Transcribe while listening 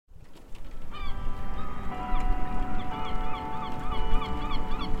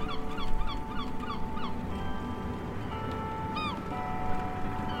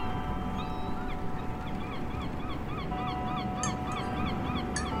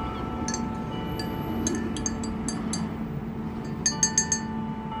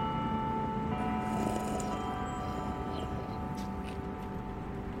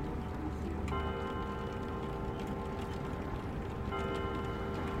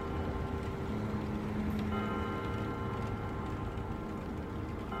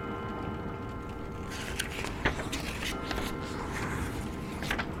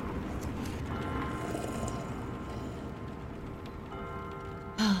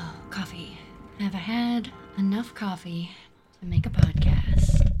coffee. Have I had enough coffee to make a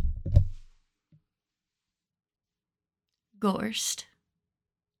podcast? Gorst.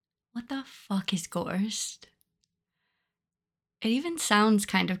 What the fuck is Gorst? It even sounds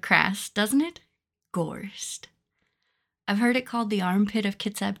kind of crass, doesn't it? Gorst. I've heard it called the armpit of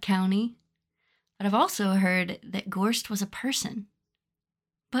Kitsap County, but I've also heard that Gorst was a person.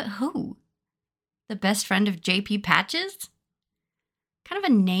 But who? The best friend of J.P. Patches? What kind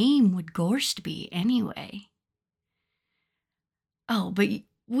of a name would Gorst be, anyway? Oh, but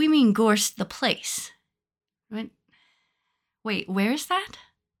we mean Gorst the place. Wait, where's that?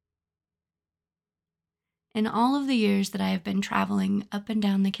 In all of the years that I have been traveling up and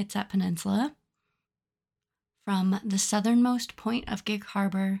down the Kitsap Peninsula, from the southernmost point of Gig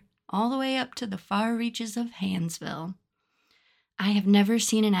Harbor all the way up to the far reaches of Hansville, I have never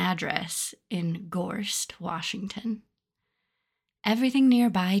seen an address in Gorst, Washington. Everything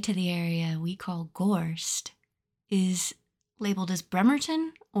nearby to the area we call Gorst is labeled as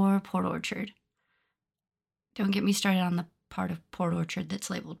Bremerton or Port Orchard. Don't get me started on the part of Port Orchard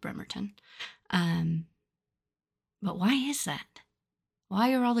that's labeled Bremerton. But why is that?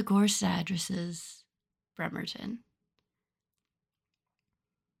 Why are all the Gorst addresses Bremerton?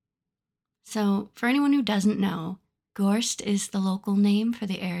 So, for anyone who doesn't know, Gorst is the local name for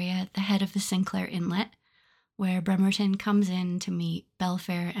the area at the head of the Sinclair Inlet, where Bremerton comes in to meet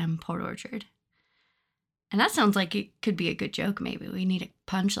Belfair and Port Orchard. And that sounds like it could be a good joke, maybe. We need a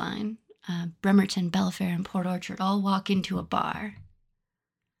punchline. Bremerton, Belfair, and Port Orchard all walk into a bar.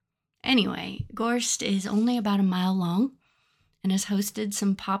 Anyway, Gorst is only about a mile long and has hosted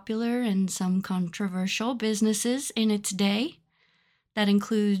some popular and some controversial businesses in its day. That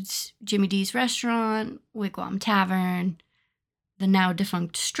includes Jimmy D's Restaurant, Wigwam Tavern, the now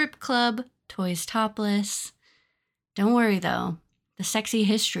defunct strip club, Toys Topless. Don't worry though, the sexy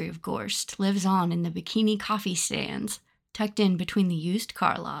history of Gorst lives on in the bikini coffee stands tucked in between the used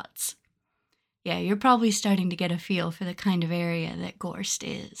car lots. Yeah, you're probably starting to get a feel for the kind of area that Gorst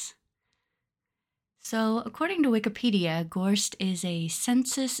is. So, according to Wikipedia, Gorst is a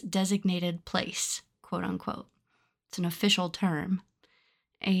census-designated place, quote-unquote. It's an official term.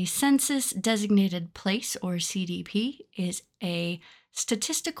 A census-designated place, or CDP, is a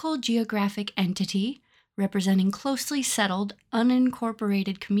statistical geographic entity representing closely settled,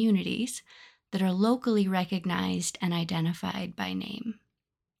 unincorporated communities that are locally recognized and identified by name.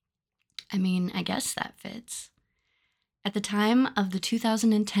 I mean, I guess that fits. At the time of the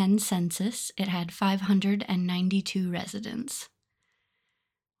 2010 census, it had 592 residents.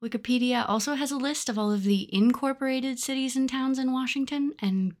 Wikipedia also has a list of all of the incorporated cities and towns in Washington,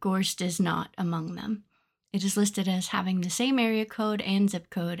 and Gorst is not among them. It is listed as having the same area code and zip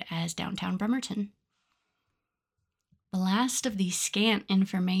code as downtown Bremerton. The last of the scant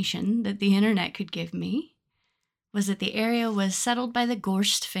information that the internet could give me was that the area was settled by the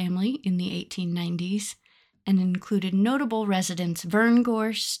Gorst family in the 1890s and included notable residents Vern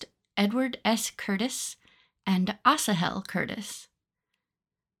Gorst, Edward S. Curtis, and Asahel Curtis.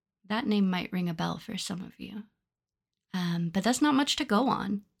 That name might ring a bell for some of you. But that's not much to go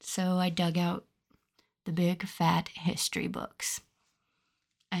on, so I dug out the big fat history books.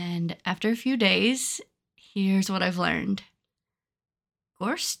 And after a few days, here's what I've learned.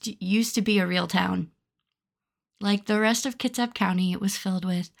 Gorst used to be a real town. Like the rest of Kitsap County, it was filled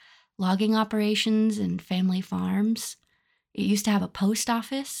with logging operations and family farms. It used to have a post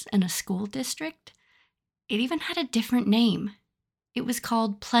office and a school district. It even had a different name. It was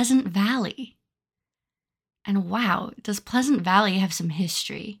called Pleasant Valley. And wow, does Pleasant Valley have some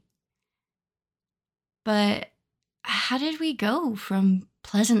history? But how did we go from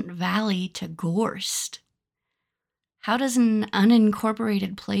Pleasant Valley to Gorst? How does an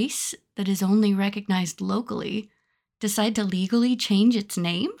unincorporated place that is only recognized locally decide to legally change its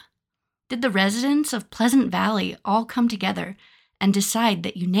name? Did the residents of Pleasant Valley all come together and decide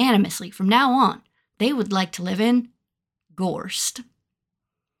that unanimously from now on they would like to live in Gorst?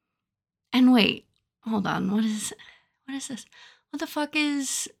 And wait, hold on, what is this? What the fuck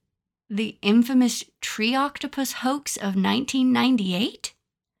is the infamous tree octopus hoax of 1998?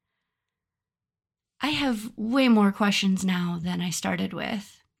 I have way more questions now than I started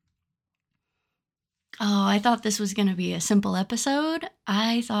with. Oh, I thought this was going to be a simple episode.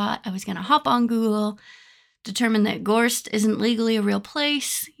 I thought I was going to hop on Google, determine that Gorst isn't legally a real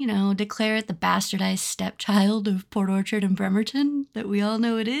place, declare it the bastardized stepchild of Port Orchard and Bremerton that we all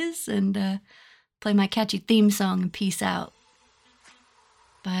know it is, and play my catchy theme song and peace out.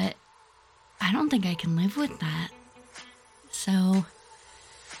 But I don't think I can live with that. So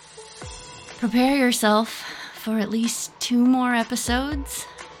prepare yourself for at least 2 more episodes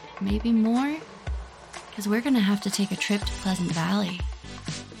maybe more, because we're going to have to take a trip to Pleasant Valley.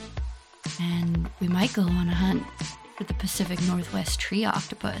 And we might go on a hunt for the Pacific Northwest tree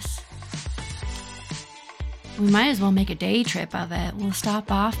octopus. We might as well make a day trip of it. We'll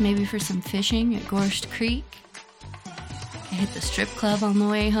stop off maybe for some fishing at Gorst Creek. Hit the strip club on the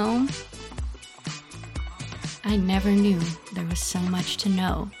way home. I never knew there was so much to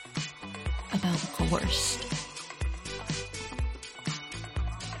know about Gorst.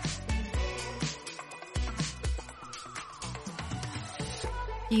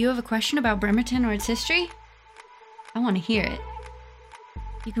 Do you have a question about Bremerton or its history? I want to hear it.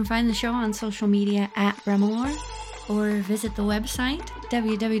 You can find the show on social media at Bremalore, or visit the website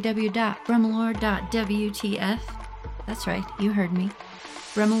www.bremalore.wtf. That's right, you heard me.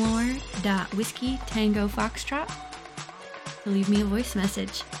 Bremalore.whiskey tango foxtrot to leave me a voice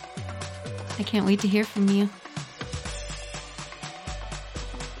message. I can't wait to hear from you.